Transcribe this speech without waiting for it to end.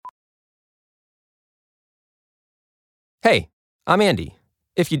Hey, I'm Andy.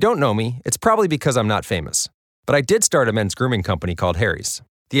 If you don't know me, it's probably because I'm not famous. But I did start a men's grooming company called Harry's.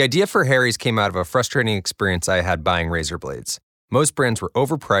 The idea for Harry's came out of a frustrating experience I had buying razor blades. Most brands were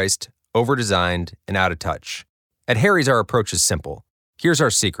overpriced, overdesigned, and out of touch. At Harry's, our approach is simple. Here's our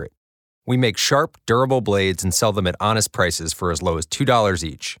secret. We make sharp, durable blades and sell them at honest prices for as low as $2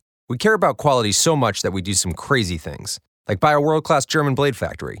 each. We care about quality so much that we do some crazy things, like buy a world-class German blade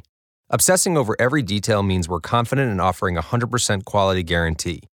factory. Obsessing over every detail means we're confident in offering a 100% quality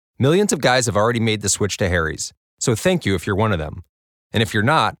guarantee. Millions of guys have already made the switch to Harry's, so thank you if you're one of them. And if you're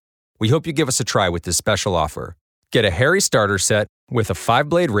not, we hope you give us a try with this special offer. Get a Harry starter set with a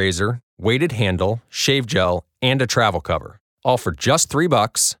 5-blade razor, weighted handle, shave gel, and a travel cover, all for just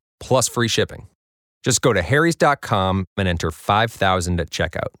 $3 plus free shipping. Just go to harrys.com and enter 5,000 at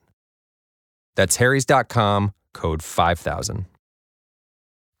checkout. That's harrys.com, code 5,000.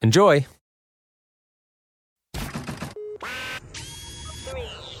 Enjoy! 3, 2, 1.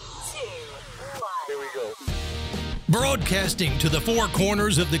 Here we go. Broadcasting to the four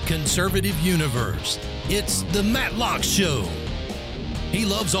corners of the conservative universe, it's the Matt Locke Show. He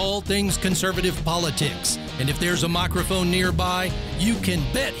loves all things conservative politics, and if there's a microphone nearby, you can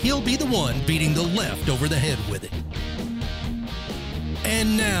bet he'll be the one beating the left over the head with it.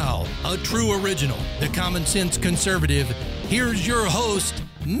 And now, a true original, the common sense conservative, here's your host,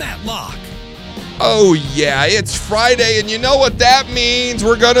 Matt Locke. Oh yeah, it's Friday, and you know what that means.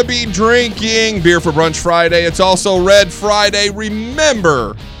 We're going to be drinking Beer for Brunch Friday. It's also Red Friday.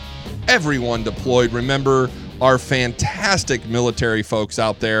 Remember, everyone deployed. Remember our fantastic military folks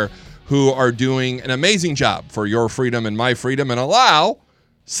out there who are doing an amazing job for your freedom and my freedom, and allow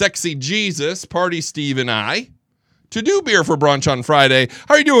Sexy Jesus, Party Steve, and I to do Beer for Brunch on Friday.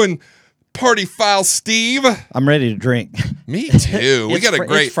 How are you doing, Party Foul Steve? I'm ready to drink. Me too. We got a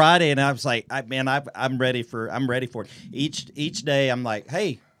great. It's Friday, and I was like, I'm ready for it. Each day, I'm like,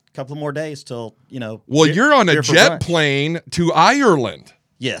 hey, a couple more days till Well, you're on a jet plane to Ireland.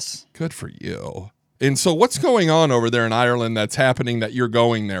 Yes. Good for you. And so, what's going on over there in Ireland that's happening that you're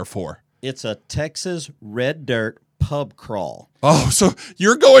going there for? It's a Texas red dirt pub crawl. Oh, so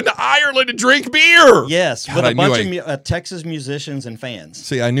you're going to Ireland to drink beer? Yes, God, with a bunch of Texas musicians and fans.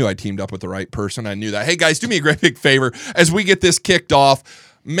 See, I knew I teamed up with the right person. I knew that. Hey, guys, do me a great big favor. As we get this kicked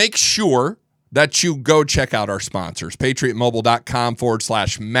off, make sure that you go check out our sponsors,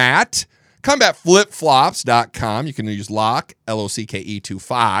 patriotmobile.com/Matt, combatflipflops.com. You can use Locke,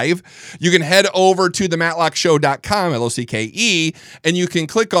 LOCKE25. You can head over to the mattlockshow.com, LOCKE, and you can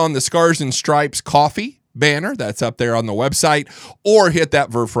click on the Scars and Stripes coffee banner that's up there on the website, or hit that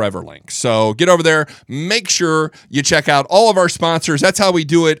Verve Forever link. So get over there, make sure you check out all of our sponsors. That's how we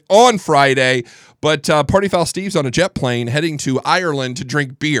do it on Friday. But Party Foul Steve's on a jet plane heading to Ireland to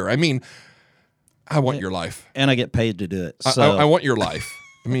drink beer. I mean, I want your life. And I get paid to do it. So. I want your life.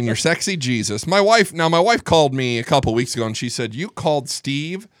 I mean, you're Sexy Jesus. My wife called me a couple weeks ago, and she said, you called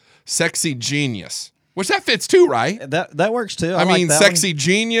Steve Sexy Genius. Which that fits too, right? That works too. I mean, Sexy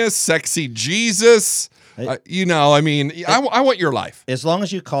Genius, Sexy Jesus. I want your life. As long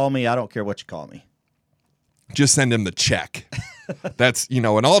as you call me, I don't care what you call me. Just send him the check. That's,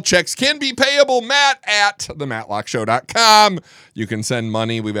 and all checks can be payable, Matt, at themattlockshow.com. You can send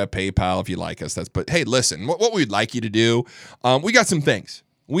money. We've got PayPal if you like us. But hey, listen, what we'd like you to do, we got some things.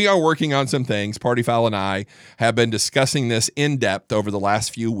 We are working on some things. Party Foul and I have been discussing this in depth over the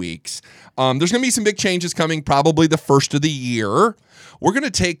last few weeks. There's going to be some big changes coming, probably the first of the year. We're going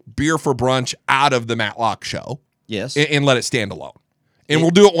to take Beer for Brunch out of the Matt Locke Show. Yes. And let it stand alone. And we'll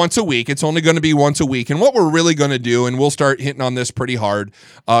do it once a week. It's only going to be once a week. And what we're really going to do, and we'll start hitting on this pretty hard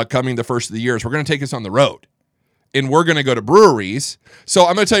coming the first of the year, is we're going to take this on the road. And we're going to go to breweries. So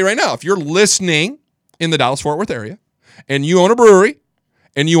I'm going to tell you right now, if you're listening in the Dallas-Fort Worth area and you own a brewery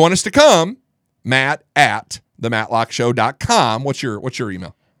and you want us to come, Matt at themattlockshow.com. What's your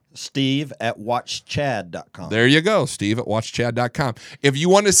email? Steve at watchchad.com. There you go, Steve at watchchad.com. If you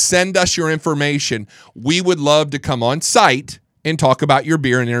want to send us your information, we would love to come on site and talk about your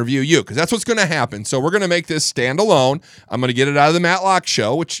beer and interview you, because that's what's going to happen. So we're going to make this stand alone. I'm going to get it out of the Matt Locke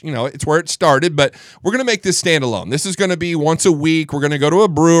Show, which, it's where it started, but we're going to make this stand alone. This is going to be once a week. We're going to go to a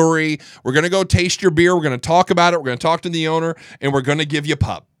brewery. We're going to go taste your beer. We're going to talk about it. We're going to talk to the owner, and we're going to give you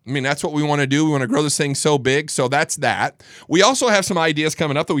pub. I mean, that's what we want to do. We want to grow this thing so big. So that's that. We also have some ideas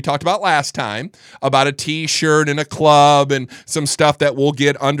coming up that we talked about last time about a T-shirt and a club and some stuff that we'll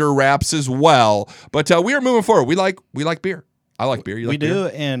get under wraps as well. But we are moving forward. We like beer. I like beer. You like beer? We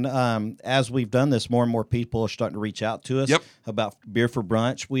do, and as we've done this, more and more people are starting to reach out to us about Beer for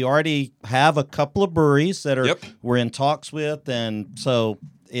Brunch. We already have a couple of breweries that we're in talks with, and so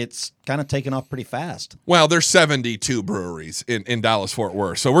it's kind of taken off pretty fast. Well, there's 72 breweries in Dallas-Fort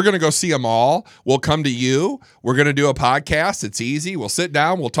Worth. So we're going to go see them all. We'll come to you. We're going to do a podcast. It's easy. We'll sit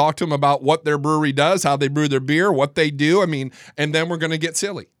down. We'll talk to them about what their brewery does, how they brew their beer, what they do. I mean, and then we're going to get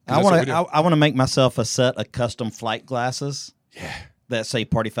silly. I want to make myself a set of custom flight glasses. Yeah. That say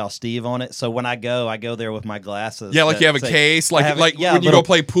Party Foul Steve on it. So when I go there with my glasses. Yeah, like you have a case. Like when you go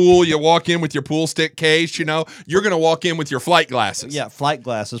play pool, you walk in with your pool stick case, you're going to walk in with your flight glasses. Yeah, flight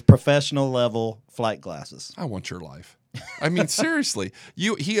glasses, professional level flight glasses. I want your life. I mean, seriously.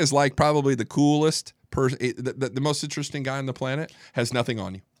 He is like probably the coolest person, the most interesting guy on the planet, has nothing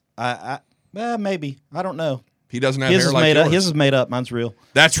on you. Maybe. I don't know. He doesn't have hair like yours. His is made up. Mine's real.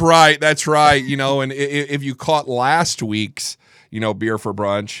 That's right. And if you caught last week's, beer for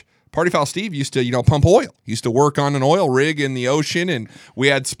brunch, Party Foul Steve used to, pump oil. He used to work on an oil rig in the ocean, and we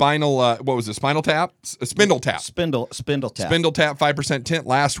had Spindle tap? Spindle tap. Spindle tap, 5% tint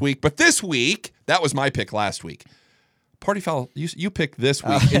last week. But this week, that was my pick last week. Party Foul, you picked this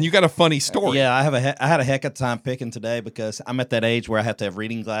week, and you got a funny story. Yeah, I had a heck of a time picking today because I'm at that age where I have to have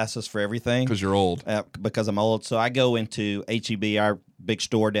reading glasses for everything. Because you're old. Because I'm old. So I go into HEB, our big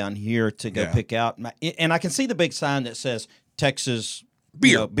store down here, to go pick out. And I can see the big sign that says Texas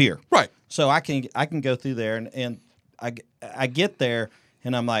beer. Beer. Right. So I can go through there, and I get there,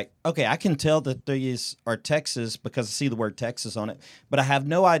 and I'm like, okay, I can tell that these are Texas because I see the word Texas on it, but I have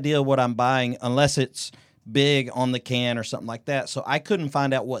no idea what I'm buying unless it's big on the can or something like that. So I couldn't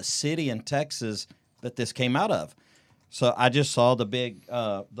find out what city in Texas that this came out of. So I just saw the big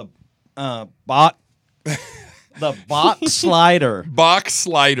box slider. Box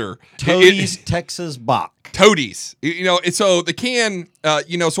slider. Toadies Texas box. Toadies. So the can, so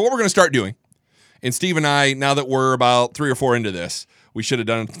what we're going to start doing, and Steve and I, now that we're about 3 or 4 into this, we should have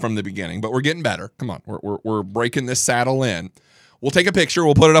done it from the beginning, but we're getting better. Come on. We're breaking this saddle in. We'll take a picture.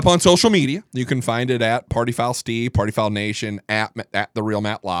 We'll put it up on social media. You can find it at Party Foul Steve, Party Foul Nation, at The Real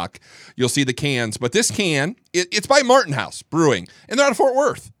Matt Locke. You'll see the cans. But this can, it's by Martin House Brewing, and they're out of Fort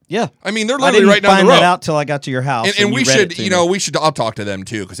Worth. Yeah. I mean, they're literally right down the road. I didn't find that out till I got to your house. And we should, I'll talk to them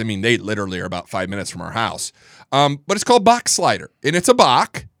too, because, they literally are about 5 minutes from our house. But it's called Box Slider, and it's a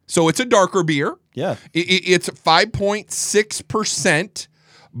Bock, so it's a darker beer. Yeah. It's 5.6%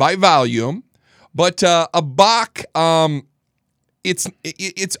 by volume, but a Bock,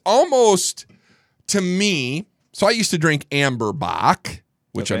 it's almost, to me, so I used to drink Amber Bock,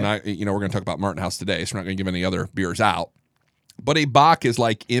 which I'm not, we're going to talk about Martin House today, so we're not going to give any other beers out. But a Bock is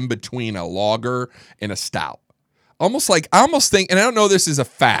like in between a lager and a stout. I almost think, and I don't know this is a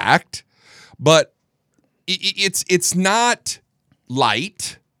fact, but it's not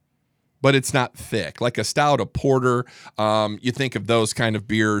light, but it's not thick. Like a stout, a porter, you think of those kind of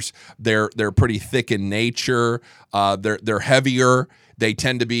beers, they're pretty thick in nature. They're heavier. They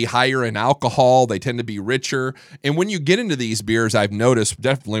tend to be higher in alcohol. They tend to be richer. And when you get into these beers, I've noticed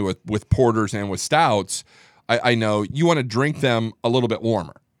definitely with porters and with stouts, I know you want to drink them a little bit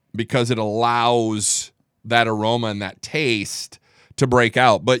warmer because it allows that aroma and that taste to break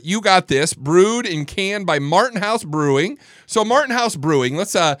out. But you got this brewed and canned by Martin House Brewing. So Martin House Brewing,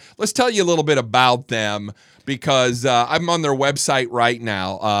 let's tell you a little bit about them because I'm on their website right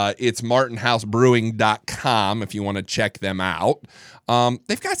now. It's martinhousebrewing.com if you want to check them out.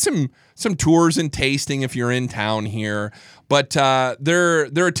 They've got some tours and tasting if you're in town here. But they're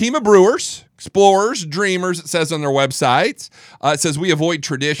a team of brewers, explorers, dreamers, it says on their websites. It says, we avoid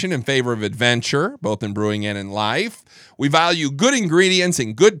tradition in favor of adventure, both in brewing and in life. We value good ingredients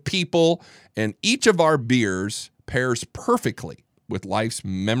and good people, and each of our beers pairs perfectly with life's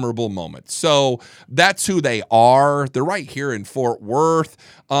memorable moments. So that's who they are. They're right here in Fort Worth.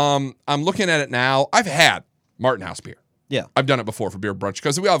 I'm looking at it now. I've had Martin House beer. Yeah. I've done it before for beer brunch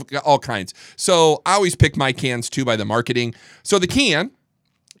because we have all kinds. So I always pick my cans too by the marketing. So the can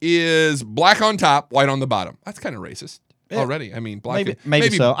is black on top, white on the bottom. That's kind of racist already. I mean, black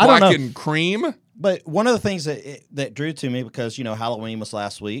maybe so. Black I don't know. and cream. But one of the things that drew to me because Halloween was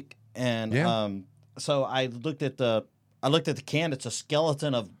last week, and so I looked at the can. It's a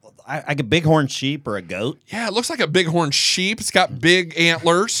skeleton of like a bighorn sheep or a goat. Yeah, it looks like a bighorn sheep. It's got big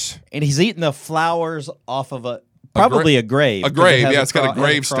antlers, and he's eating the flowers off of a grave. A grave, yeah. It's got a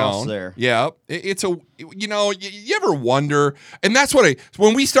gravestone there. Yeah, it's a. You ever wonder? And that's what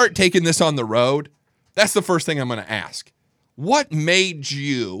when we start taking this on the road, that's the first thing I'm going to ask. What made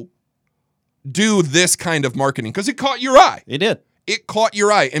you do this kind of marketing? Because it caught your eye. It did. It caught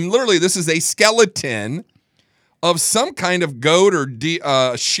your eye, and literally, this is a skeleton of some kind of goat or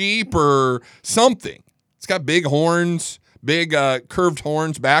sheep or something. It's got big horns, big curved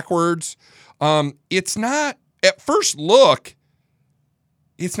horns backwards. It's not. At first look,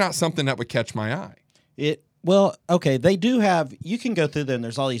 it's not something that would catch my eye. Well, okay, they do have. You can go through there, and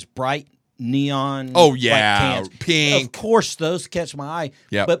there's all these bright neon. Oh like, yeah, cans. pink. Of course, those catch my eye.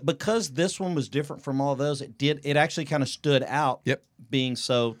 Yep. But because this one was different from all those, it actually kind of stood out. Yep. Being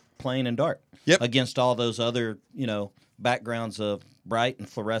so plain and dark. Yep. Against all those other backgrounds of bright and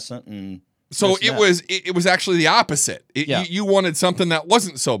fluorescent and. So it was actually the opposite. You wanted something that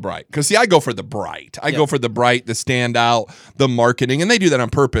wasn't so bright. Because, see, I go for the bright. I go for the bright, the standout, the marketing, and they do that on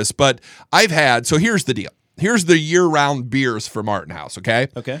purpose. But so here's the deal. Here's the year-round beers for Martin House, okay?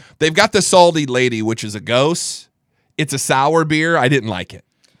 Okay. They've got the Salty Lady, which is a ghost. It's a sour beer. I didn't like it.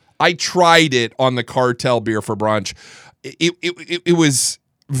 I tried it on the Cartel beer for brunch. It was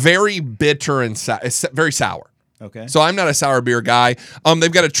very bitter and very sour. Okay. So I'm not a sour beer guy.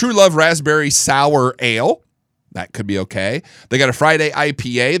 They've got a True Love Raspberry Sour Ale. That could be okay. They got a Friday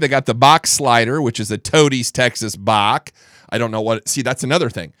IPA. They got the Bach Slider, which is a Toadies Texas Bach. I don't know see, that's another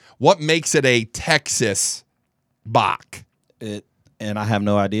thing. What makes it a Texas Bach? And I have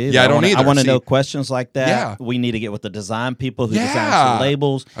no idea. Yeah, I don't either. I want to know questions like that. Yeah. We need to get with the design people who design the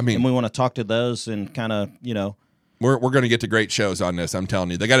labels. I mean, and we want to talk to those and kind of, We're going to get to great shows on this, I'm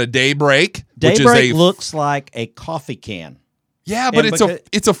telling you. They got a Daybreak, Daybreak looks like a coffee can. Yeah, but it's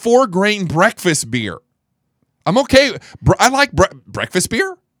a 4-grain breakfast beer. I'm okay. I like breakfast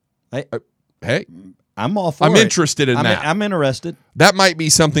beer. Hey, I'm all for it. I'm interested in that. I'm interested. That might be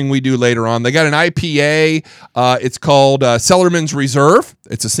something we do later on. They got an IPA. It's called Cellarman's Reserve.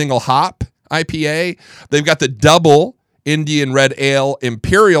 It's a single hop IPA. They've got the double Indian Red Ale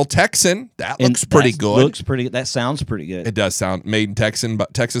Imperial Texan. That looks pretty good. That sounds pretty good. It does sound made in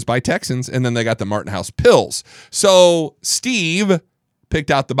Texas by Texans. And then they got the Martin House Pills. So Steve picked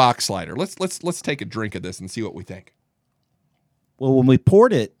out the Bach Slider. Let's take a drink of this and see what we think. Well, when we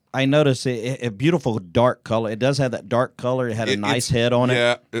poured it, I noticed a beautiful dark color. It does have that dark color. It had a nice head on it.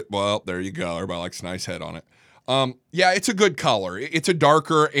 Yeah. Well, there you go. Everybody likes a nice head on it. Yeah, it's a good color. It's a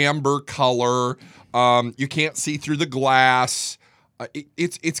darker amber color. You can't see through the glass.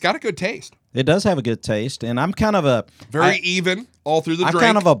 It's got a good taste. It does have a good taste, and I'm kind of very even all through the drink. I'm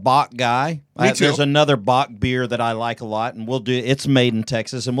kind of a Bach guy. Me too. There's another Bach beer that I like a lot, and it's made in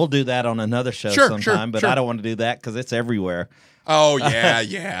Texas, and we'll do that on another show sometime. But I don't want to do that because it's everywhere. Oh,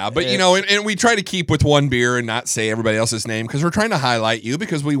 yeah. But, and we try to keep with one beer and not say everybody else's name because we're trying to highlight you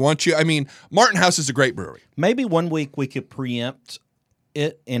because we want you. I mean, Martin House is a great brewery. Maybe one week we could preempt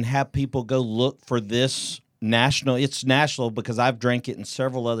it and have people go look for this national. It's national because I've drank it in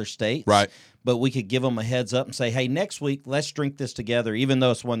several other states. Right. But we could give them a heads up and say, hey, next week, let's drink this together, even though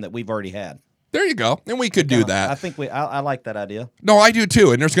it's one that we've already had. There you go. And we could do that. I think I like that idea. No, I do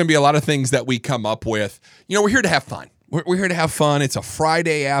too. And there's going to be a lot of things that we come up with. We're here to have fun. We're here to have fun. It's a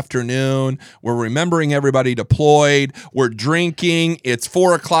Friday afternoon. We're remembering everybody deployed. We're drinking. It's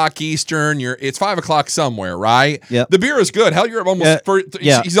 4:00 Eastern. It's 5:00 somewhere, right? Yep. The beer is good. Hell, you're almost.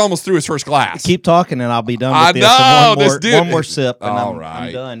 He's almost through his first glass. Keep talking, and I'll be done with this. I know this dude. One more sip, and All I'm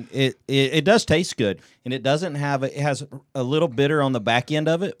right. done. It does taste good, and it doesn't have. It has a little bitter on the back end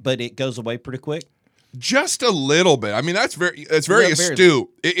of it, but it goes away pretty quick. Just a little bit. I mean, that's very astute.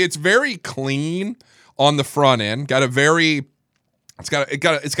 It's very clean on the front end. It's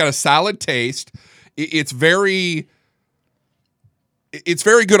got a solid taste. It's very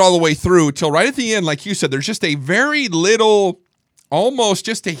good all the way through till right at the end, like you said. There's just a very little, almost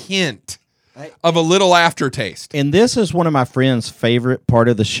just a hint of a little aftertaste. And this is one of my friend's favorite part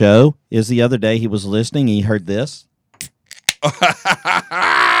of the show. Is the other day he was listening, he heard this,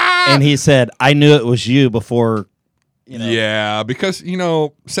 and he said, "I knew it was you before." Yeah, because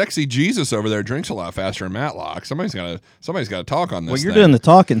sexy Jesus over there drinks a lot faster than Matlock. Somebody's got to talk on this. Well, you're doing the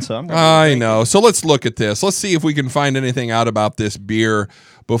talking, so I'm. I know. So let's look at this. Let's see if we can find anything out about this beer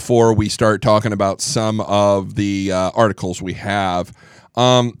before we start talking about some of the articles we have.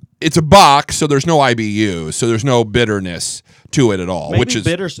 It's a Bach, so there's no IBU, so there's no bitterness to it at all. Maybe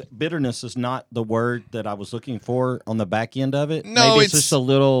bitterness is not the word that I was looking for on the back end of it. No, maybe it's just a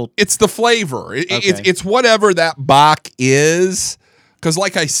little. It's the flavor. Okay. It's whatever that Bach is. Because,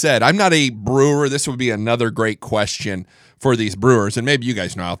 like I said, I'm not a brewer. This would be another great question for these brewers, and maybe you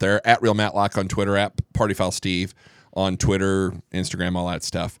guys know out there at Real Matlock on Twitter, at Partyfoul Steve on Twitter, Instagram, all that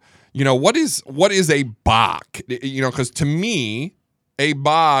stuff. What is a Bach? Because to me, a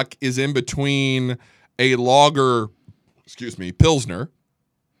Bach is in between a lager, Pilsner,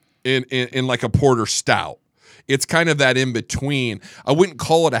 in like a porter stout. It's kind of that in between. I wouldn't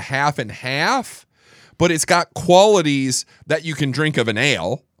call it a half and half, but it's got qualities that you can drink of an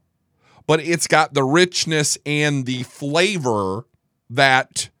ale, but it's got the richness and the flavor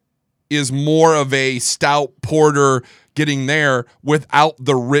that is more of a stout porter getting there without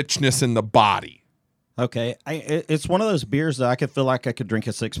the richness in the body. Okay, it's one of those beers that I could feel like I could drink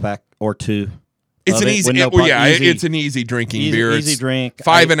a 6-pack or 2. It's an easy, it's an easy drinking beer. Easy drink.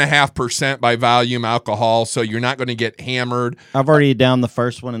 5.5% by volume alcohol, so you're not going to get hammered. I've already down the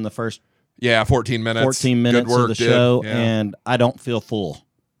first one in the first 14 minutes. 14 minutes Good work, of the dude. show, Yeah. and I don't feel full.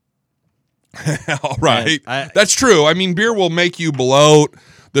 All right. That's true. I mean, beer will make you bloat.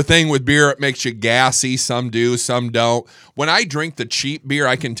 The thing with beer, it makes you gassy. Some do, some don't. When I drink the cheap beer,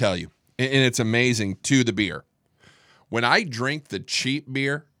 I can tell you, and it's amazing to the beer. When I drink the cheap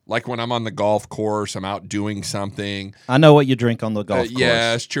beer, like when I'm on the golf course, I'm out doing something. I know what you drink on the golf course.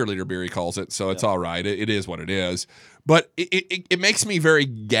 Yes, cheerleader beer, he calls it, so it's all right. It is what it is. But it makes me very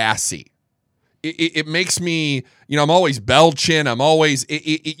gassy. It makes me, I'm always belching. I'm always,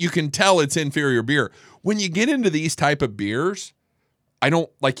 you can tell it's inferior beer. When you get into these type of beers, I don't,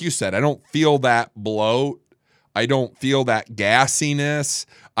 like you said, I don't feel that bloat. I don't feel that gassiness.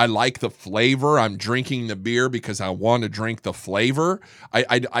 I like the flavor. I'm drinking the beer because I want to drink the flavor.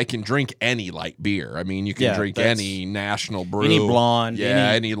 I can drink any light beer. I mean, you can drink any National Brew. Any blonde.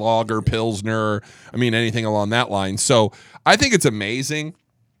 Any lager, Pilsner. I mean, anything along that line. So I think it's amazing.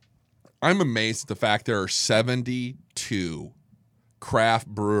 I'm amazed at the fact there are 72 craft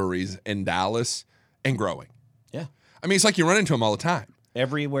breweries in Dallas and growing. Yeah. I mean, it's like you run into them all the time.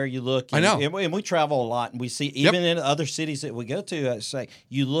 Everywhere you look, I know, and we travel a lot, and we see even in other cities that we go to. It's like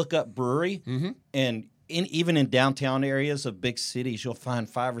you look up brewery, and even in downtown areas of big cities, you'll find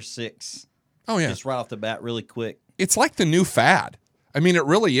 5 or 6. Oh yeah, just right off the bat, really quick. It's like the new fad. I mean, it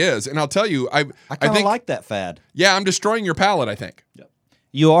really is. And I'll tell you, I kind of think, like that fad. Yeah, I'm destroying your palate, I think. Yep.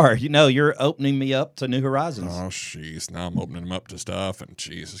 You are. You're opening me up to new horizons. Oh, jeez. Now I'm opening them up to stuff, and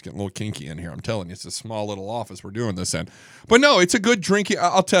jeez, it's getting a little kinky in here. I'm telling you, it's a small little office we're doing this in. But no, it's a good drinking.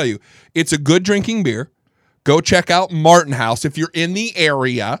 I'll tell you, it's a good drinking beer. Go check out Martin House if you're in the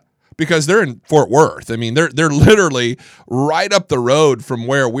area, because they're in Fort Worth. I mean, they're literally right up the road from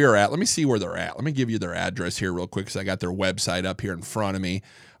where we're at. Let me see where they're at. Let me give you their address here real quick, because I got their website up here in front of me.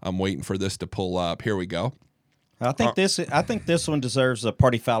 I'm waiting for this to pull up. Here we go. I think this one deserves a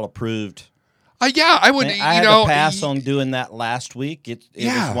Party Foul approved. Yeah, I would. I had to pass on doing that last week. It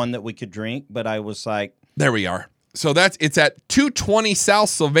was one that we could drink, but I was like, there we are. So it's at 220 South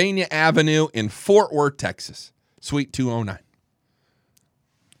Sylvania Avenue in Fort Worth, Texas, Suite 209.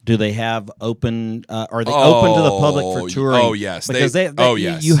 Do they have open? Are they open to the public for touring? Oh yes, because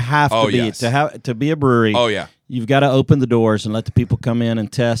yes. You have to to be a brewery. Oh yeah. You've got to open the doors and let the people come in and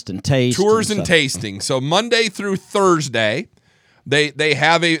test and taste. Tours and tasting. So Monday through Thursday, they've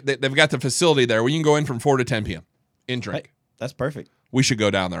got the facility there where you can go in from 4 to 10 p.m. and drink. Hey, that's perfect. We should go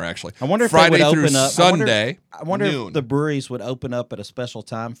down there actually. I wonder if Friday they would through open up. Sunday. I wonder noon. if the breweries would open up at a special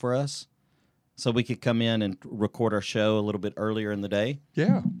time for us, so we could come in and record our show a little bit earlier in the day.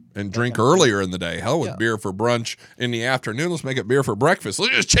 Yeah, and drink earlier in the day. Hell with beer for brunch in the afternoon. Let's make it beer for breakfast.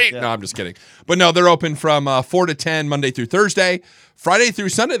 Let's just cheat. No, I'm just kidding. But no, they're open from 4 to 10 Monday through Thursday. Friday through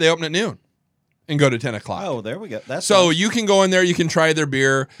Sunday, they open at noon and go to 10 o'clock. Oh, there we go. That's so nice. You can go in there. You can try their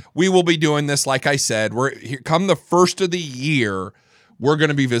beer. We will be doing this, like I said. We're here, come the first of the year. We're going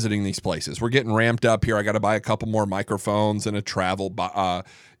to be visiting these places. We're getting ramped up here. I got to buy a couple more microphones and a travel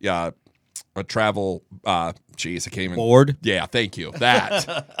geez, I can't even. Board? Yeah, thank you.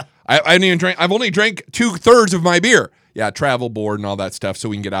 That. I didn't even drink. I've only drank 2/3 of my beer. Yeah, travel board and all that stuff, so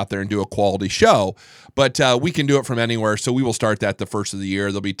we can get out there and do a quality show. But we can do it from anywhere, so we will start that the first of the year.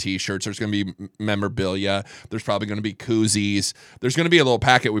 There'll be T-shirts. There's going to be memorabilia. There's probably going to be koozies. There's going to be a little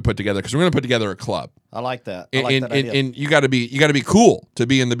packet we put together because we're going to put together a club. I like that. I like that idea. And you got to be cool to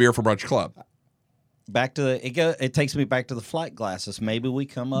be in the Beer for Brunch Club. Back to it takes me back to the flight glasses. Maybe we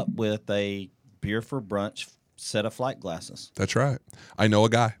come up with a Beer for Brunch set of flight glasses. That's right. I know a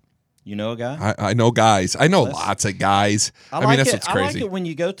guy. You know a guy? I know guys. I know lots of guys. I mean, that's what's crazy. I like it when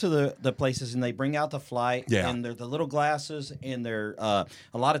you go to the places and they bring out the flight and they're the little glasses and they're a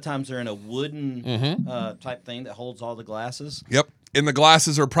lot of times they're in a wooden type thing that holds all the glasses. Yep. And the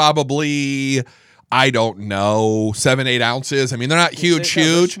glasses are probably, I don't know, 7-8 ounces. I mean, they're not huge.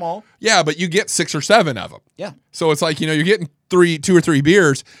 They're small. Yeah, but you get 6 or 7 of them. Yeah. So it's like, you're getting 2 or 3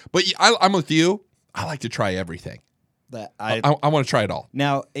 beers. But I'm with you. I like to try everything. I want to try it all.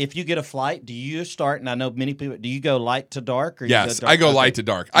 Now, if you get a flight, do you start? And I know many people. Do you go light to dark? Or yes, you go dark? I go light to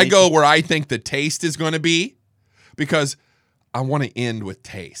dark. I go where I think the taste is going to be, because I want to end with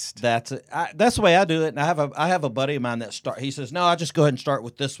taste. That's the way I do it. And I have a buddy of mine that He says, "No, I just go ahead and start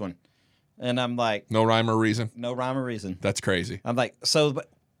with this one," and I'm like, "No rhyme or reason." No rhyme or reason. That's crazy. I'm like, so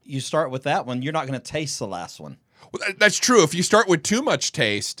but you start with that one, you're not going to taste the last one. Well, that's true. If you start with too much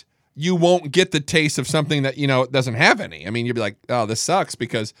taste, you won't get the taste of something that, doesn't have any. I mean, you'd be like, oh, this sucks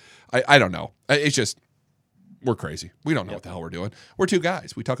because I don't know. It's just, we're crazy. We don't know what the hell we're doing. We're two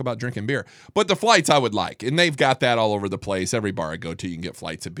guys. We talk about drinking beer. But the flights I would like, and they've got that all over the place. Every bar I go to, you can get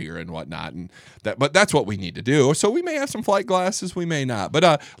flights of beer and whatnot. But that's what we need to do. So we may have some flight glasses. We may not.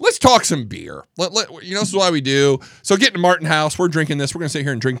 But let's talk some beer. This is why we do. So getting to Martin House, we're drinking this. We're going to sit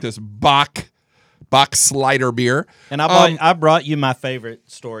here and drink this Bach Slider beer. And I brought you my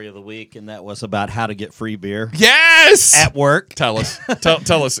favorite story of the week, and that was about how to get free beer. Yes, at work. Tell us,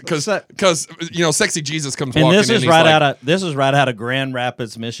 tell us, because Sexy Jesus comes and walking this is in. Right out of this is right out of Grand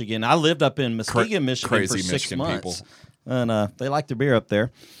Rapids, Michigan. I lived up in Muskegon, Michigan crazy for 6 Michigan months, people. and they like their beer up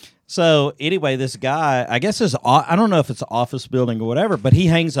there. So anyway, this guy, I guess I don't know if it's an office building or whatever, but he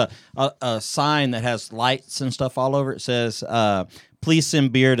hangs a sign that has lights and stuff all over. It says, "Please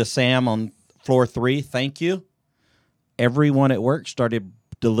send beer to Sam on floor 3, thank you." Everyone at work started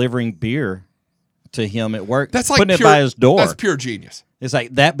delivering beer to him at work. That's like putting it by his door. That's pure genius. It's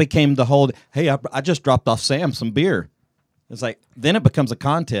like that became the whole. Hey, I just dropped off Sam some beer. It's like then it becomes a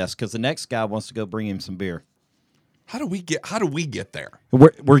contest because the next guy wants to go bring him some beer. How do we get there?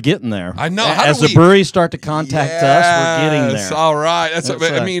 We're getting there. I know. As the breweries start to contact us, we're getting there. All right.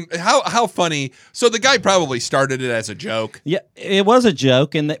 I mean, how funny. So the guy probably started it as a joke. Yeah, it was a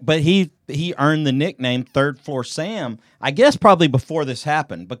joke, but he earned the nickname Third Floor Sam. I guess probably before this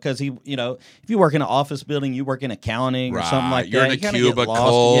happened because if you work in an office building, you work in accounting or something like You're that. in a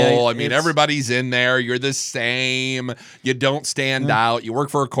cubicle. Yeah, I mean, everybody's in there. You're the same. You don't stand out. You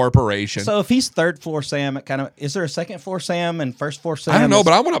work for a corporation. So if he's Third Floor Sam, is there a Second Floor Sam and First Floor Sam? I don't know,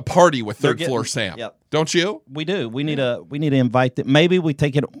 but I want to party with Third Floor Sam. Yep. Don't you? We do. We need to invite them. Maybe we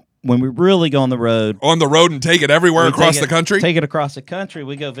take it when we really go on the road. On the road and take it everywhere across the country? Take it across the country.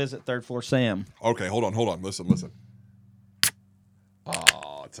 We go visit Third Floor Sam. Okay, hold on. Listen.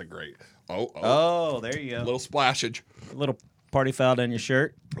 Oh, it's a great. Oh, there you go. A little splashage. A little party foul down your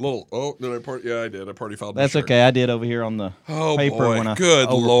shirt. Did I party? Yeah, I did. I party fouled my That's shirt. okay. I did over here on the paper. Boy. When I Good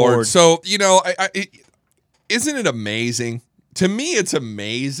overpoured. Lord. So, isn't it amazing? To me, it's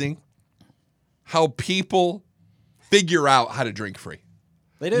amazing how people figure out how to drink free.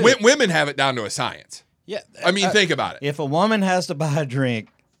 They do. Women have it down to a science. Yeah. I mean, think about it. If a woman has to buy a drink,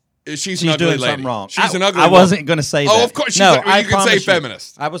 she's an ugly doing lady. something wrong. She's an ugly I woman. wasn't going to say that. Oh, of course. No, you can say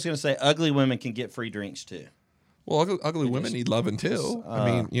feminist. I was going to say ugly women can get free drinks too. Well, ugly women need loving too.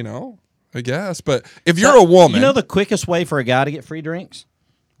 I mean, I guess. But if you're a woman. The quickest way for a guy to get free drinks?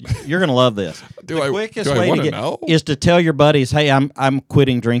 You're going to love this. The quickest way to get is to tell your buddies, hey, I'm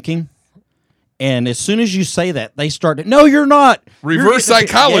quitting drinking. And as soon as you say that, they start to, no, you're not. Reverse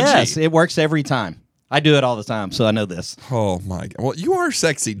psychology. Yes, it works every time. I do it all the time, so I know this. Oh, my God. Well, you are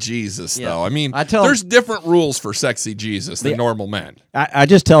Sexy Jesus, though. I mean, there's different rules for Sexy Jesus than normal men. I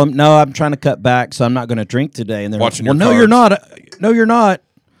just tell them, no, I'm trying to cut back, so I'm not going to drink today. And they're watching like, well, no, you're not. No, you're not.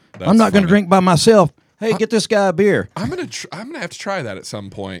 I'm not going to drink by myself. Hey, get this guy a beer. I'm gonna have to try that at some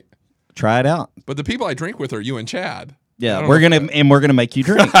point. Try it out. But the people I drink with are you and Chad. Yeah, we're gonna make you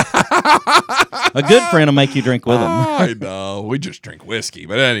drink. A good friend will make you drink with him. I know. We just drink whiskey.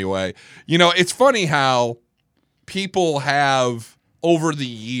 But anyway, it's funny how people have, over the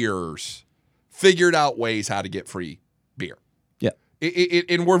years, figured out ways how to get free beer. Yeah.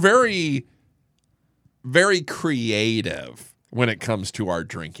 And we're very, very creative when it comes to our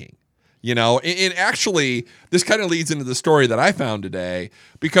drinking. And actually, this kind of leads into the story that I found today,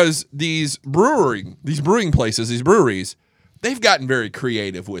 because these breweries, they've gotten very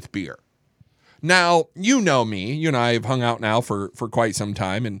creative with beer. Now, you know me. You and I have hung out now for quite some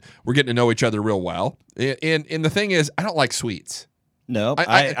time, and we're getting to know each other real well. And the thing is, I don't like sweets. No,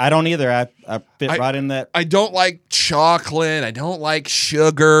 I don't either. I fit right in that. I don't like chocolate. I don't like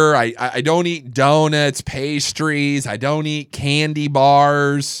sugar. I don't eat donuts, pastries. I don't eat candy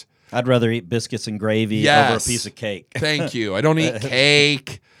bars. I'd rather eat biscuits and gravy over a piece of cake. Thank you. I don't eat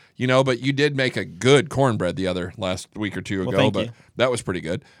cake, but you did make a good cornbread last week or two ago, but that was pretty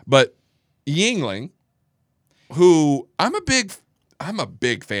good. But Yuengling, who I'm a big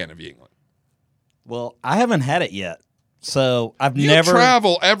fan of Yuengling. Well, I haven't had it yet. So You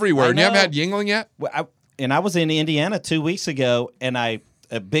travel everywhere and you haven't had Yuengling yet? I was in Indiana 2 weeks ago, and a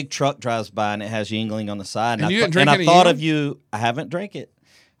big truck drives by and it has Yuengling on the side. And you didn't drink any I thought Yuengling? of you. I haven't drank it.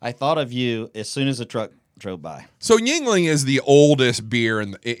 I thought of you as soon as the truck drove by. So Yuengling is the oldest beer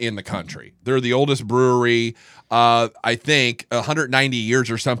in the country. They're the oldest brewery. I think 190 years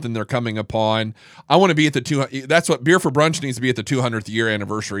or something they're coming upon. I want to be at the 200. That's what Beer for Brunch needs to be, at the 200th year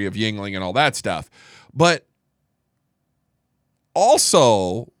anniversary of Yuengling and all that stuff. But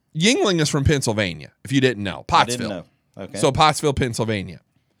also, Yuengling is from Pennsylvania, if you didn't know. Pottsville. I didn't know. Okay. So Pottsville, Pennsylvania.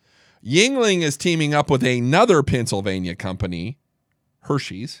 Yingling is teaming up with another Pennsylvania company,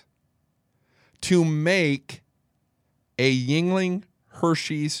 Hershey's, to make a Yingling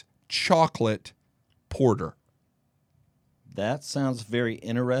Hershey's chocolate porter. That sounds very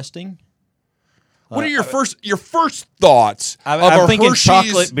interesting. What are your first thoughts I'm of a thinking Hershey's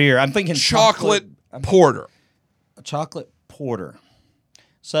chocolate beer. I'm thinking chocolate porter? A chocolate porter.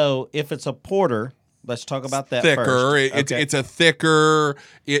 So if it's a porter, let's talk about that Thicker. first. It's a thicker.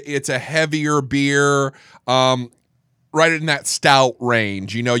 It's a heavier beer. Right in that stout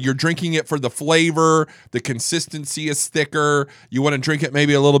range. You know, you're drinking it for the flavor. The consistency is thicker. You want to drink it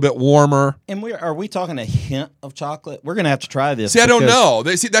maybe a little bit warmer. And are we talking a hint of chocolate? We're going to have to try this. See, I don't know.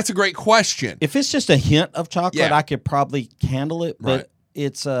 That's a great question. If it's just a hint of chocolate, Yeah. I could probably handle it. But Right.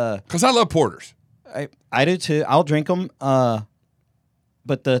 it's Because I love porters. I do too. I'll drink them.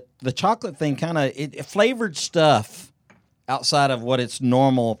 But the chocolate thing kind of flavored stuff outside of what its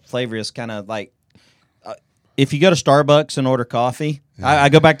normal flavor is kind of like. If you go to Starbucks and order coffee, I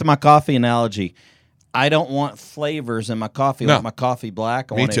go back to my coffee analogy. I don't want flavors in my coffee. I No. want my coffee black.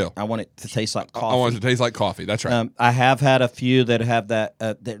 Me too. I want it to taste like coffee. I want it to taste like coffee. That's right. I have had a few that have that.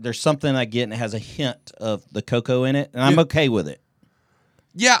 There's something I get and it has a hint of the cocoa in it, and I'm okay with it.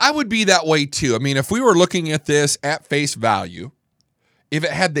 Yeah, I would be that way too. I mean, if we were looking at this at face value, if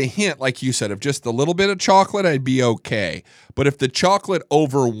it had the hint, like you said, of just a little bit of chocolate, I'd be okay. But if the chocolate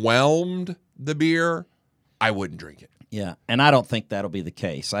overwhelmed the beer, I wouldn't drink it. Yeah, and I don't think that'll be the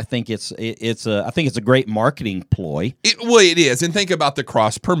case. I think it's a great marketing ploy. It is. And think about the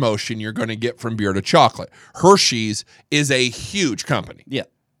cross promotion you're going to get from beer to chocolate. Hershey's is a huge company. Yeah.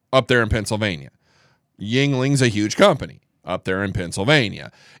 Up there in Pennsylvania. Yingling's a huge company up there in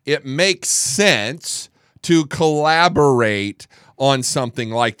Pennsylvania. It makes sense to collaborate on something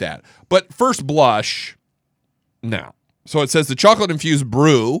like that. But first blush, no. So it says the chocolate-infused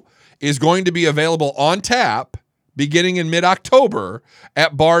brew is going to be available on tap beginning in mid-October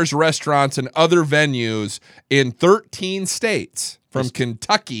at bars, restaurants, and other venues in 13 states from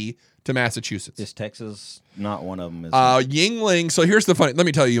Kentucky to Massachusetts. Is Texas not one of them? Is Yingling, so here's the funny, let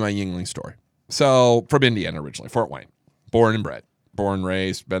me tell you my Yingling story. So from Indiana originally, Fort Wayne, born and bred. Born,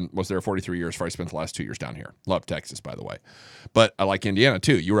 raised, was there 43 years before I spent the last 2 years down here. Love Texas, by the way. But I like Indiana,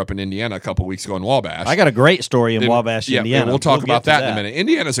 too. You were up in Indiana a couple weeks ago in Wabash. I got a great story in Wabash, Indiana. We'll talk about get to that in a minute.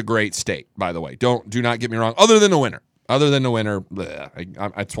 Indiana's a great state, by the way. Do not get me wrong. Other than the winter.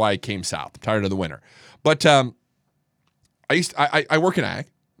 Bleh, that's why I came south. I'm tired of the winter. But I work in ag.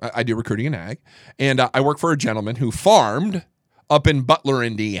 I do recruiting in ag. And I work for a gentleman who farmed up in Butler,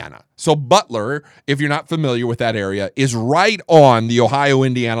 Indiana. So Butler, if you're not familiar with that area, is right on the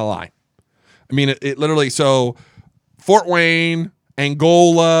Ohio-Indiana line. I mean, it literally, so Fort Wayne,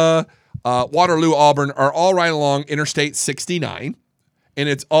 Angola, Waterloo, Auburn are all right along Interstate 69. And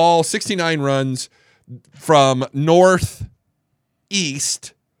it's all 69 runs from northeast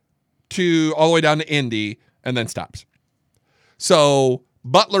to all the way down to Indy and then stops. So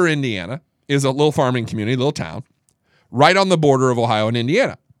Butler, Indiana is a little farming community, little town, right on the border of Ohio and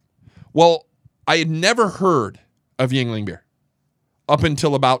Indiana. Well, I had never heard of Yingling beer up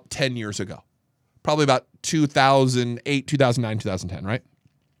until about 10 years ago. Probably about 2008, 2009, 2010, right?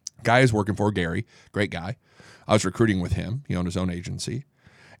 Guy is working for Gary, great guy. I was recruiting with him. He owned his own agency.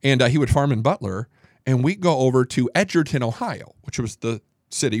 And he would farm in Butler, and we'd go over to Edgerton, Ohio, which was the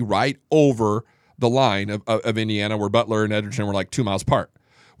city right over the line of Indiana, where Butler and Edgerton were like 2 miles apart.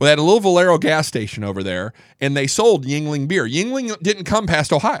 Well, they had a little Valero gas station over there, and they sold Yingling beer. Yingling didn't come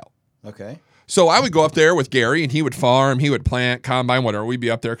past Ohio. okay. So I would go up there with Gary, and he would farm, he would plant, combine, whatever. We'd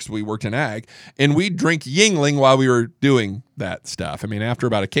be up there because we worked in ag, and we'd drink Yingling while we were doing that stuff. I mean, after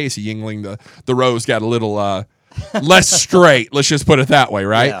about a case of Yingling, the rows got a little less straight. Let's just put it that way,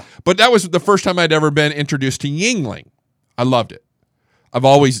 right? Yeah. But that was the first time I'd ever been introduced to Yingling. I loved it. I've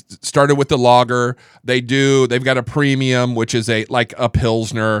always started with the lager. They've got a premium, which is like a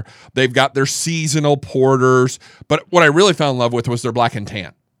Pilsner. They've got their seasonal porters. But what I really fell in love with was their black and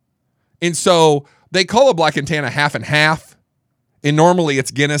tan. And so they call a black and tan a half and half. And normally it's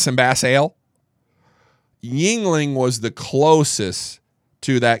Guinness and Bass Ale. Yingling was the closest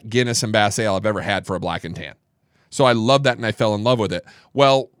to that Guinness and Bass Ale I've ever had for a black and tan. So I loved that and I fell in love with it.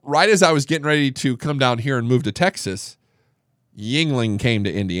 Well, right as I was getting ready to come down here and move to Texas, Yingling came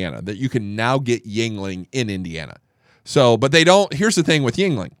to Indiana, that you can now get Yingling in Indiana. So, but they don't, here's the thing with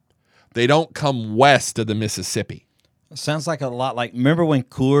Yingling. They don't come west of the Mississippi. Sounds like a lot like, remember when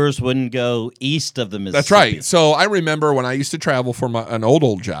Coors wouldn't go east of the Mississippi? That's right. So I remember when I used to travel for an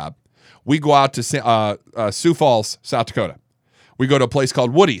old job, we go out to Sioux Falls, South Dakota. We go to a place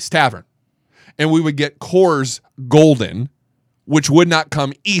called Woody's Tavern, and we would get Coors Golden which would not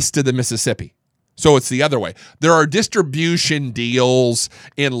come east of the Mississippi. So it's the other way. There are distribution deals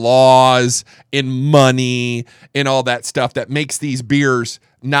in laws, in money, in all that stuff that makes these beers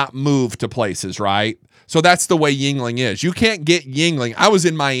not move to places, right? So that's the way Yuengling is. You can't get Yuengling. I was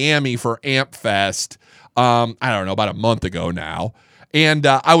in Miami for Amp Fest, I don't know, about a month ago now. And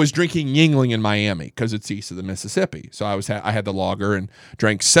I was drinking Yuengling in Miami because it's east of the Mississippi. So I had the lager and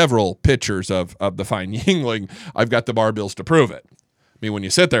drank several pitchers of the fine Yuengling. I've got the bar bills to prove it. I mean, when you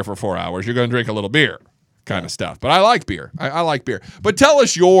sit there for 4 hours, you're going to drink a little beer kind of stuff. But I like beer. I like beer. But tell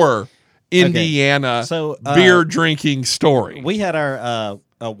us your Indiana beer drinking story. We had our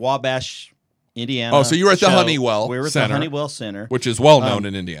Wabash, Indiana. Oh, so you were at the show. Honeywell We were at Center, the Honeywell Center. which is well known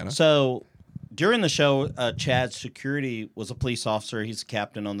in Indiana. So during the show, Chad's security was a police officer. He's a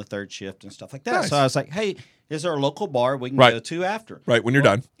captain on the third shift and stuff like that. Nice. So I was like, hey, is there a local bar we can Right. go to after? Right, when you're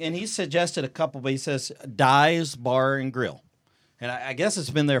done. And he suggested a couple, but he says Dye's Bar and Grill. And I guess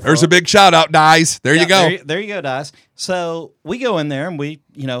it's been there for There's a big shout out, Dies. There you go. There you go, Dye's. So we go in there and we,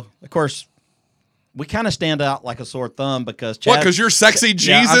 of course, we kind of stand out like a sore thumb because Chad. What, because you're sexy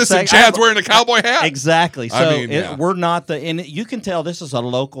Yeah, I'm Jesus and sexy. Chad's wearing a cowboy hat? Exactly. So I mean, yeah. we're not and you can tell this is a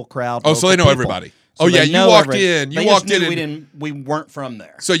local crowd. Oh, so local they know people. everybody. So Oh, yeah, they you know walked everybody. in. You They walked just knew in. we weren't from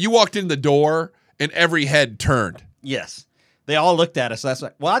there. So you walked in the door and every head turned. Yes. They all looked at us. That's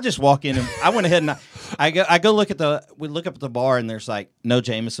like, well, I just walk in and I went ahead and I go look at we look up at the bar and there's like no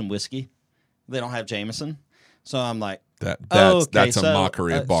Jameson whiskey. They don't have Jameson. So I'm like, That's a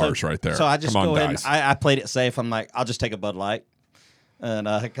mockery of bars right there. So I just Come on, go ahead guys. and I played it safe. I'm like, I'll just take a Bud Light. And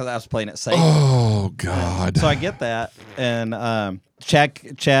because I was playing it safe. Oh, God. So I get that. And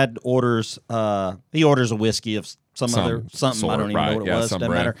Chad orders he orders a whiskey of something sort, I don't even right. know what it Yeah, was. some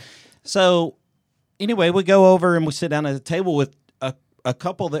Doesn't brand. matter. So anyway, we go over and we sit down at a table with a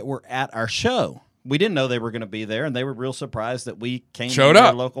couple that were at our show. We didn't know they were going to be there, and they were real surprised that we came Showed to their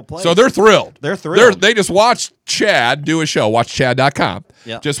up. local place. So they're thrilled. They're thrilled. They just watched Chad do a show. Watch Chad.com.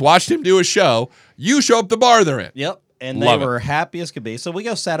 Yep. Just watched him do a show. You show up the bar they're in. Yep. And Love they it. were happy as could be. So we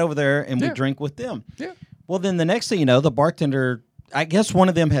go sat over there and we Yeah. drink with them. Yeah. Well, then the next thing you know, the bartender, I guess one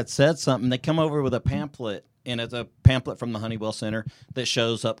of them had said something. They come over with a pamphlet, and it's a pamphlet from the Honeywell Center that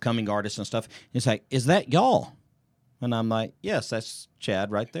shows upcoming artists and stuff. He's like, is that y'all? And I'm like, yes, that's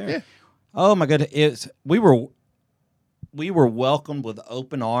Chad right there. Yeah. Oh, my goodness. We were welcomed with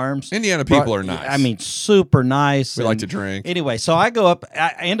open arms. Indiana people are nice. I mean, super nice. We like to drink. Anyway, so I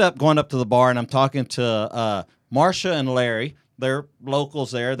end up going up to the bar, and I'm talking to Marcia and Larry. They're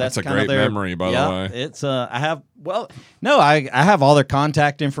locals there. That's a kind of great their memory, by the way. It's I have all their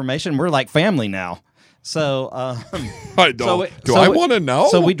contact information. We're like family now. So I don't. I want to know?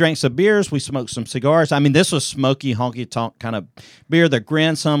 So we drank some beers. We smoked some cigars. I mean, this was smoky, honky tonk kind of beer. Their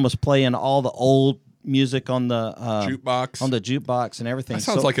grandson was playing all the old music on the jukebox. And everything. That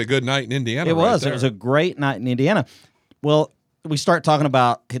sounds like a good night in Indiana. It was. Right It was a great night in Indiana. Well, we start talking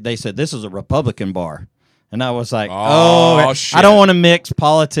about. They said this is a Republican bar. And I was like, shit. I don't want to mix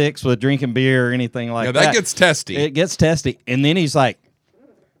politics with drinking beer or anything like that. That gets testy. It gets testy. And then he's like,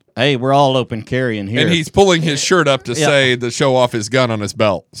 hey, we're all open carrying here. And he's pulling his shirt up to say to show off his gun on his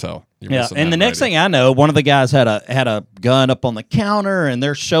belt. So and the next thing I know, one of the guys had a gun up on the counter, and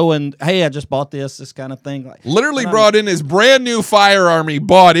they're showing, hey, I just bought this kind of thing. Like, literally brought in his brand new firearm he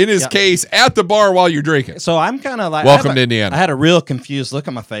bought in his case at the bar while you're drinking. So I'm kind of like, welcome to Indiana. I had a real confused look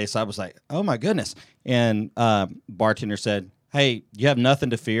on my face. I was like, oh my goodness. And bartender said, hey, you have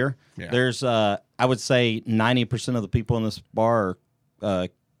nothing to fear. Yeah. There's, I would say 90% of the people in this bar are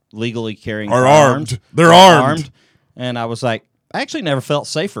legally carrying Are firearms. armed. They're armed. And I was like, I actually never felt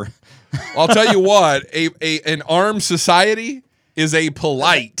safer. I'll tell you what, an armed society is a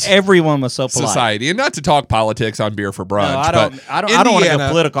polite Everyone was so polite. society. And not to talk politics on Beer for Brunch. No, I don't want to go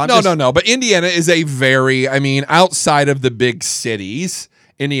political. No. But Indiana is outside of the big cities,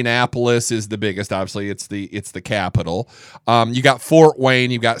 Indianapolis is the biggest. Obviously, it's the capital. You got Fort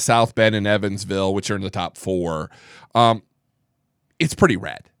Wayne, you've got South Bend and Evansville, which are in the top 4. It's pretty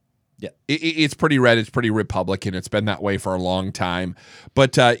red. Yeah, it's pretty red. It's pretty Republican. It's been that way for a long time.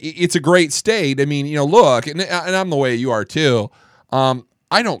 But it's a great state. I mean, look, and I'm the way you are too. I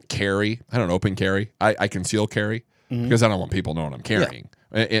don't carry. I don't open carry. I conceal carry because I don't want people knowing I'm carrying.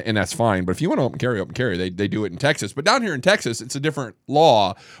 Yeah. And that's fine. But if you want to open carry, they do it in Texas. But down here in Texas, it's a different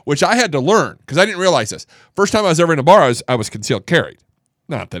law, which I had to learn because I didn't realize this. First time I was ever in a bar, I was concealed carried.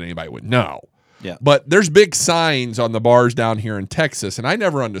 Not that anybody would know. Yeah. But there's big signs on the bars down here in Texas, and I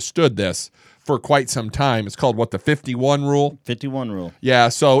never understood this for quite some time. It's called, the 51 rule? 51 rule. Yeah,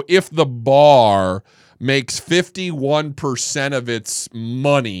 so if the bar makes 51% of its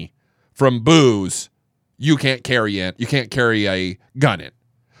money from booze, you can't carry a gun in.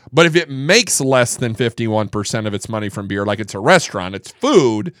 But if it makes less than 51% of its money from beer, like it's a restaurant, it's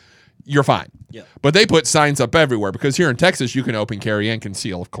food, you're fine. Yeah. But they put signs up everywhere because here in Texas, you can open carry and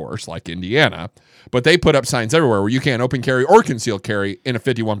conceal, of course, like Indiana. But they put up signs everywhere where you can't open carry or conceal carry in a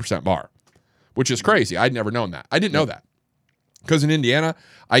 51% bar, which is crazy. I'd never known that. I didn't know that. Because in Indiana,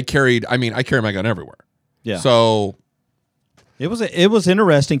 I carry my gun everywhere. Yeah. So it was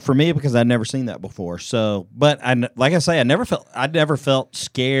interesting for me because I'd never seen that before. So, but like I say, I never felt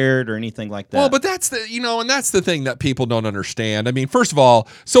scared or anything like that. Well, but that's and that's the thing that people don't understand. I mean, first of all,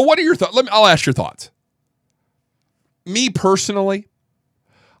 so what are your thoughts? I'll ask your thoughts. Me personally,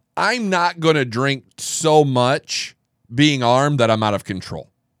 I'm not going to drink so much being armed that I'm out of control.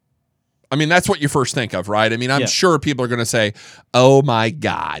 I mean, that's what you first think of, right? I mean, I'm sure people are going to say, oh my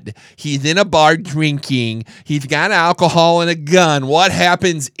God, he's in a bar drinking. He's got alcohol and a gun. What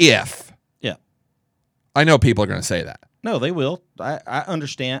happens if? Yeah. I know people are going to say that. No, they will. I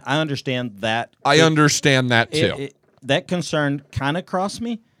understand. I understand that. I understand that too. That concern kind of crossed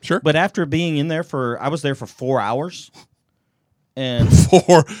me. Sure. But after being in there I was there for 4 hours. And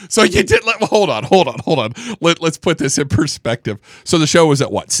so you did, hold on. Let's put this in perspective. So the show was at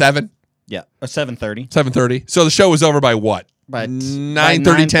what, 7? Yeah, 7:30. 7:30. So the show was over by what? By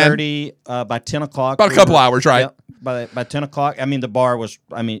 9:30, 10? By 10 o'clock. About a couple hours, right? Yep, by 10 o'clock. I mean, the bar was,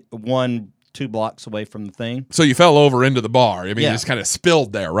 2 blocks away from the thing. So you fell over into the bar. I mean, Yeah. you just kind of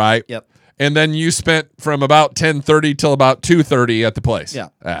spilled there, right? Yep. And then you spent from about 10:30 till about 2:30 at the place. Yeah.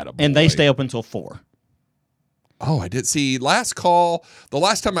 Attaboy. And they stay open until 4. Oh, I did see last call. The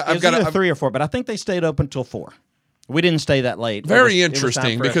last time It I've was got either 3 or 4, but I think they stayed open until 4. We didn't stay that late. Very It was time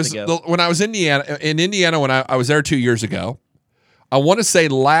interesting for us because to go. when I was in Indiana, when I was there 2 years ago, I want to say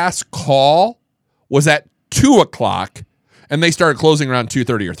last call was at 2 o'clock, and they started closing around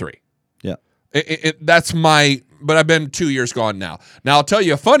 2:30 or 3. Yeah. But I've been 2 years gone now. Now I'll tell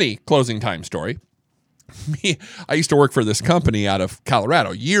you a funny closing time story. I used to work for this company out of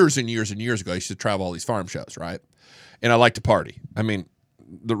Colorado years and years and years ago. I used to travel all these farm shows, right? And I like to party. I mean,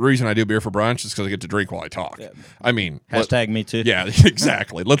 the reason I do beer for brunch is because I get to drink while I talk. Yeah. I mean, Hashtag me too. Yeah,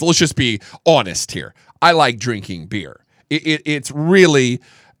 exactly. Let's just be honest here. I like drinking beer. It's really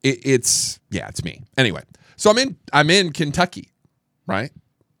it's me. Anyway, so I'm in Kentucky, right?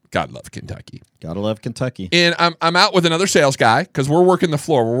 God love Kentucky. Gotta love Kentucky. And I'm out with another sales guy because we're working the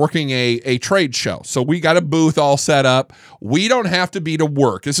floor. We're working a trade show. So we got a booth all set up. We don't have to be to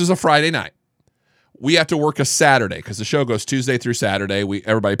work. This is a Friday night. We have to work a Saturday because the show goes Tuesday through Saturday.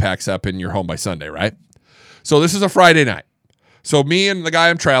 Everybody packs up and you're home by Sunday, right? So this is a Friday night. So me and the guy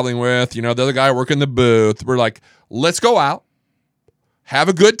I'm traveling with, the other guy working the booth, we're like, let's go out, have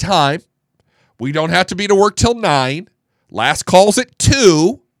a good time. We don't have to be to work till 9. Last call's at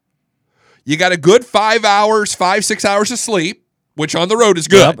 2. You got a good 6 hours of sleep, which on the road is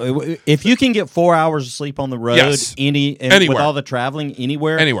good. Yep. If you can get 4 hours of sleep on the road, Yes. Anywhere. With all the traveling,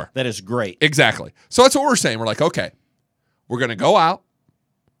 anywhere, that is great. Exactly. So that's what we're saying. We're like, okay, we're going to go out.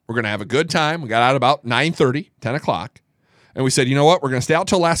 We're going to have a good time. We got out about 9:30, 10 o'clock. And we said, you know what? We're going to stay out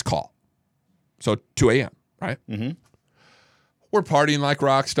till last call. So 2 a.m., right? Mm-hmm. We're partying like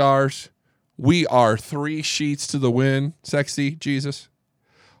rock stars. We are 3 sheets to the wind. Sexy Jesus.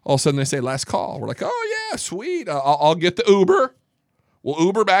 All of a sudden they say last call. We're like, oh, yeah, sweet. I'll get the Uber. We'll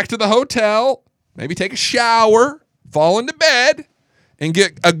Uber back to the hotel, maybe take a shower, fall into bed, and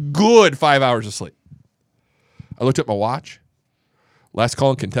get a good 5 hours of sleep. I looked at my watch. Last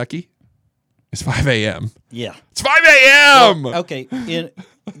call in Kentucky is 5 a.m. Yeah. It's 5 a.m. Well, okay. In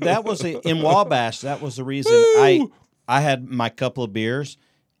Wabash, that was the reason I had my couple of beers,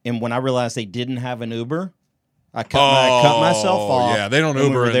 and when I realized they didn't have an Uber, I cut myself off. Yeah, they don't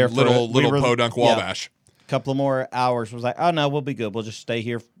Uber in little podunk Wabash. Couple of more hours was like, oh no, we'll be good. We'll just stay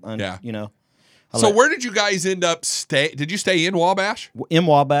here. So where did you guys end up stay? Did you stay in Wabash? In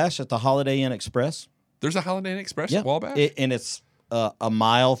Wabash at the Holiday Inn Express. There's a Holiday Inn Express at Wabash? And it's a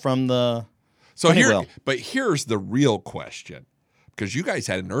mile from the here's the real question, because you guys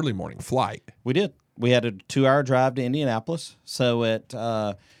had an early morning flight. We did. We had a 2-hour drive to Indianapolis. So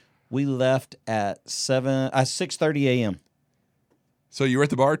we left at 6:30 a.m. So you were at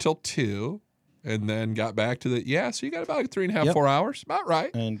the bar till 2. And then got back to so you got about 3.5, 4 hours. About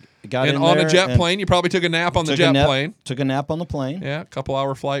right. And on a jet plane, you probably took a nap on the jet plane. Took a nap on the plane. Yeah, a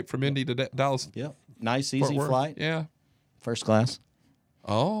couple-hour flight from Indy to Dallas. Yep. Nice, easy flight. Yeah. First class.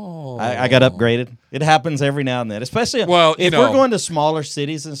 Oh. I got upgraded. It happens every now and then, especially if we're going to smaller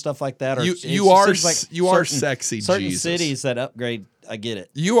cities and stuff like that. Or you are sexy, certain Jesus. cities that upgrade, I get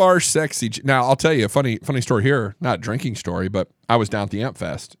it. You are sexy. Now, I'll tell you a funny story here. Not a drinking story, but I was down at the Amp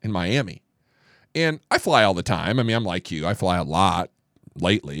Fest in Miami. And I fly all the time. I mean, I'm like you. I fly a lot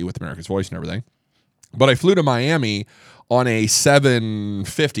lately with America's Voice and everything. But I flew to Miami on a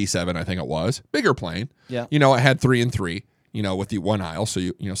 757, I think it was. Bigger plane. Yeah. You know, it had 3 and 3, you know, with the one aisle. So,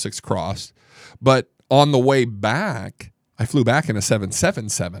 you know, 6 crossed. But on the way back, I flew back in a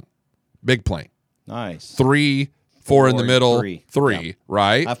 777. Big plane. Nice. 3, 4 in the middle, 3, Yep.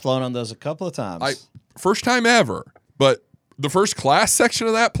 right? I've flown on those a couple of times. First time ever. But the first class section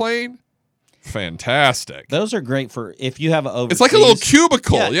of that plane, fantastic. Those are great for if you have an overseas. It's like a little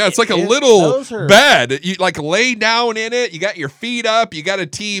cubicle. Yeah, it's like a little bed. You like lay down in it. You got your feet up. You got a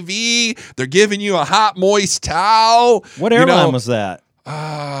TV. They're giving you a hot, moist towel. What airline was that?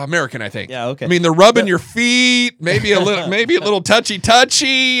 American, I think. Yeah, okay. I mean, they're rubbing your feet. Maybe a little touchy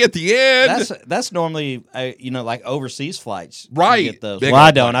at the end. That's normally like overseas flights. Right. You get those. Big Well, I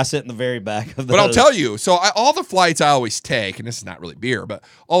old don't. plane. I sit in the very back of those. But I'll tell you, so all the flights I always take, and this is not really beer, but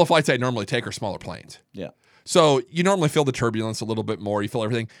all the flights I normally take are smaller planes. Yeah. So you normally feel the turbulence a little bit more. You feel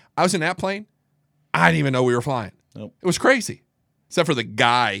everything. I was in that plane. I didn't even know we were flying. Nope. It was crazy. Except for the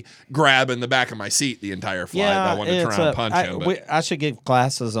guy grabbing the back of my seat the entire flight. I wanted to try and punch him. But I should give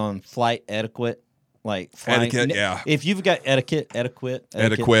classes on flight etiquette. Like flying. Etiquette, yeah. If you've got etiquette.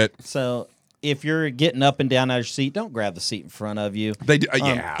 So if you're getting up and down out of your seat, don't grab the seat in front of you. They do,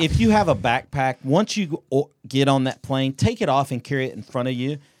 yeah. If you have a backpack, once you get on that plane, take it off and carry it in front of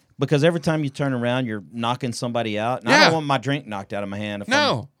you. Because every time you turn around, you're knocking somebody out. And I don't want my drink knocked out of my hand.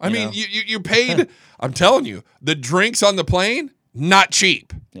 You paid. I'm telling you, the drinks on the plane, not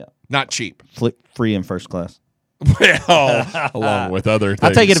cheap. Yeah. Not cheap. Free in first class. Well, along with other things.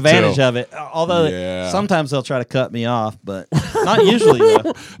 I take advantage of it. Although sometimes they'll try to cut me off, but not usually.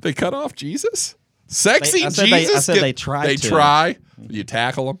 Though. They cut off Jesus? Sexy Jesus? I said they try They to. try. You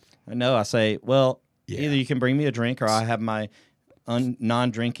tackle them? I know. I say, well, either you can bring me a drink or I have my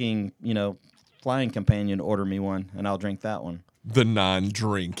non-drinking, flying companion order me one, and I'll drink that one. The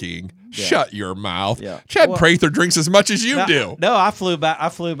non-drinking. Yeah. Shut your mouth. Yeah. Chad Prather drinks as much as you do. No, I flew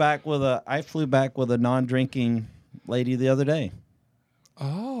back with a non-drinking lady the other day.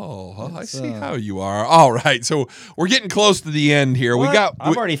 Oh, well, I see how you are. All right, so we're getting close to the end here.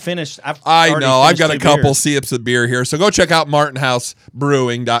 I've already finished. I've got a couple sips of beer here. So go check out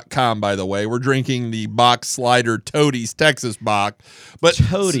martinhousebrewing.com, by the way. We're drinking the Bach Slider Toadies Texas Bach. But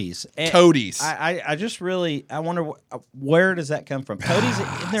Toadies. Toadies. I just really, I wonder, where does that come from? Toadies,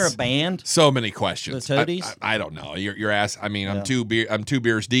 isn't there a band? So many questions. The Toadies? I don't know. You're asking. I mean, I'm 2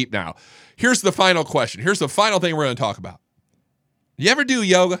 beers deep now. Here's the final question. Here's the final thing we're going to talk about. You ever do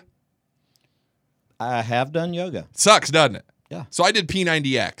yoga? I have done yoga. Sucks, doesn't it? Yeah. So I did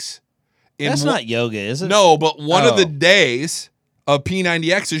P90X. That's not yoga, is it? No, but one of the days of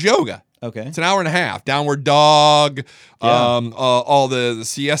P90X is yoga. Okay. It's an hour and a half. Downward dog, all the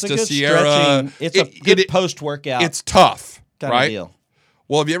siesta, Sierra. Stretching. It's a good post-workout. It's tough, kind right? of deal.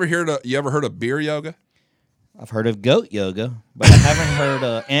 Well, have you ever heard of beer yoga? I've heard of goat yoga, but I haven't heard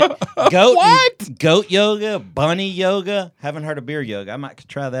of goat yoga, bunny yoga. Haven't heard of beer yoga. I might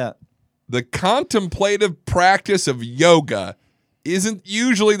try that. The contemplative practice of yoga isn't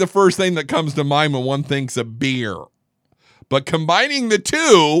usually the first thing that comes to mind when one thinks of beer. But combining the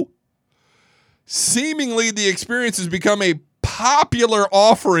two, seemingly the experience has become a popular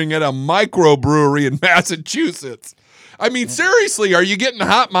offering at a microbrewery in Massachusetts. I mean, seriously, are you getting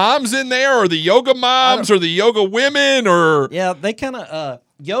hot moms in there, or the yoga moms, or the yoga women, or they kind of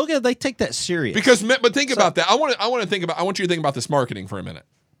yoga? They take that serious but think about that. I want you to think about this marketing for a minute.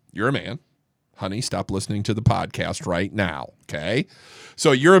 You're a man, honey. Stop listening to the podcast right now, okay?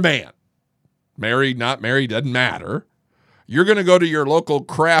 So you're a man, married, not married, doesn't matter. You're going to go to your local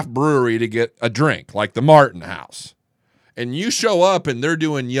craft brewery to get a drink, like the Martin House, and you show up and they're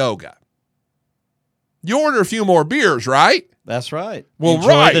doing yoga. You order a few more beers, right? That's right. Well,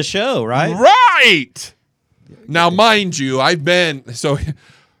 Enjoy the show, right? Right. Now, mind you,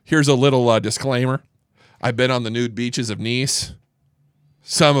 here's a little disclaimer. I've been on the nude beaches of Nice.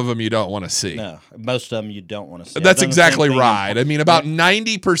 Some of them you don't want to see. No, most of them you don't want to see. That's exactly right. I mean, about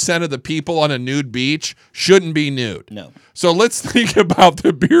 90% of the people on a nude beach shouldn't be nude. No. So let's think about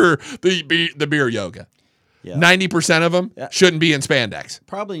the beer yoga. Yeah. 90% of them shouldn't be in spandex.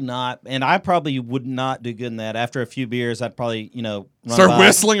 Probably not, and I probably would not do good in that. After a few beers, I'd probably, run start by.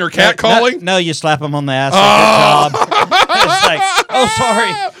 whistling or catcalling? No, you slap them on the ass. Good job. It's like,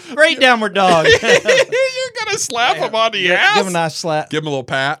 sorry, great downward dog. You're gonna slap them on the ass? Give them a nice slap. Give them a little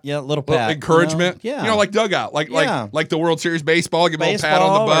pat. Yeah, a little pat. Encouragement. Yeah. Like dugout, like the World Series baseball. Give them a little pat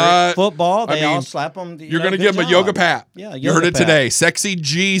on the butt. Football, they all slap them. You're gonna give them a yoga pat. Yeah, you heard it today. Sexy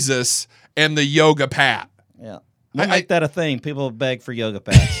Jesus and the yoga pat. Yeah. We'll make that a thing. People beg for yoga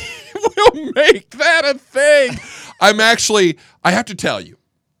pats. to make that a thing. I have to tell you,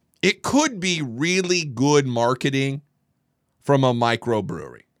 it could be really good marketing from a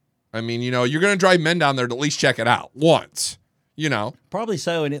microbrewery. I mean, you're going to drive men down there to at least check it out once, Probably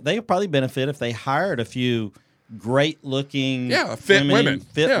so. And they probably benefit if they hired a few great-looking fit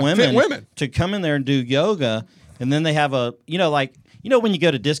women to come in there and do yoga. And then they have when you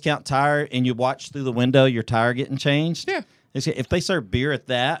go to Discount Tire and you watch through the window your tire getting changed? Yeah. If they serve beer at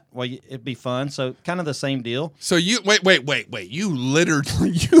that, it'd be fun. So kind of the same deal. So you wait. You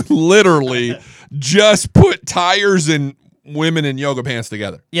literally just put tires and women in yoga pants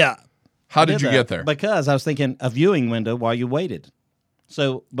together. Yeah. How did you get there? Because I was thinking a viewing window while you waited.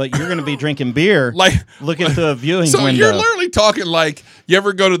 So, but you're going to be drinking beer, looking through a viewing window. So you're literally talking like you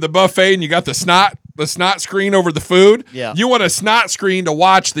ever go to the buffet and you got the snot screen over the food. Yeah. You want a snot screen to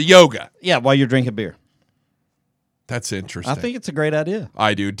watch the yoga. Yeah, while you're drinking beer. That's interesting. I think it's a great idea.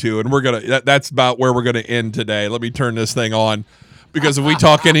 I do too, and that's about where we're gonna end today. Let me turn this thing on, because if we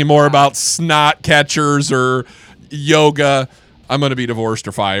talk any more about snot catchers or yoga, I'm going to be divorced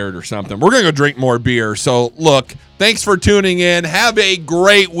or fired or something. We're going to go drink more beer. So, look, thanks for tuning in. Have a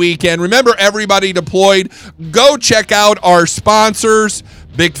great weekend. Remember, everybody deployed, go check out our sponsors.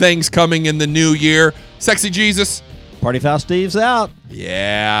 Big things coming in the new year. Sexy Jesus. Party Foul Steve's out.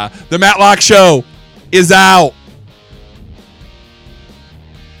 Yeah. The Matlock Show is out.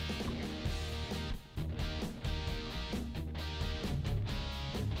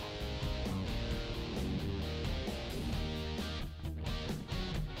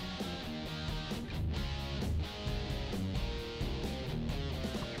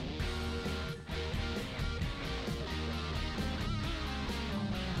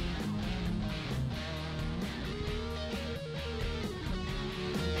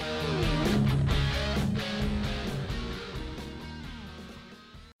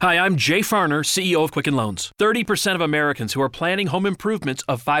 Hi, I'm Jay Farner, CEO of Quicken Loans. 30% of Americans who are planning home improvements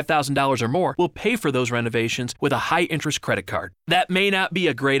of $5,000 or more will pay for those renovations with a high-interest credit card. That may not be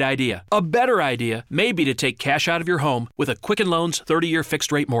a great idea. A better idea may be to take cash out of your home with a Quicken Loans 30-year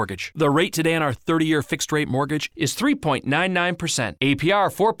fixed-rate mortgage. The rate today on our 30-year fixed-rate mortgage is 3.99%, APR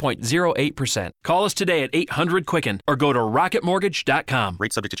 4.08%. Call us today at 800-QUICKEN or go to rocketmortgage.com.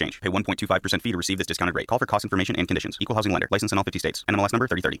 Rate subject to change. Pay 1.25% fee to receive this discounted rate. Call for cost information and conditions. Equal housing lender. License in all 50 states. NMLS number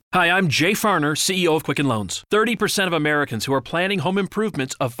 3030. Hi, I'm Jay Farner, CEO of Quicken Loans. 30% of Americans who are planning home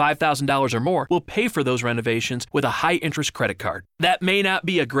improvements of $5,000 or more will pay for those renovations with a high-interest credit card. That may not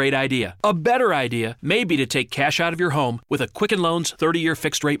be a great idea. A better idea may be to take cash out of your home with a Quicken Loans 30-year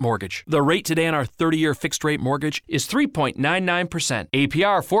fixed-rate mortgage. The rate today on our 30-year fixed-rate mortgage is 3.99%, APR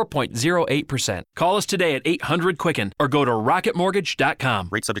 4.08%. Call us today at 800-QUICKEN or go to rocketmortgage.com.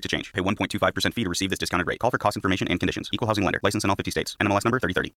 Rate subject to change. Pay 1.25% fee to receive this discounted rate. Call for cost information and conditions. Equal housing lender. License in all 50 states. NMLS number 3030.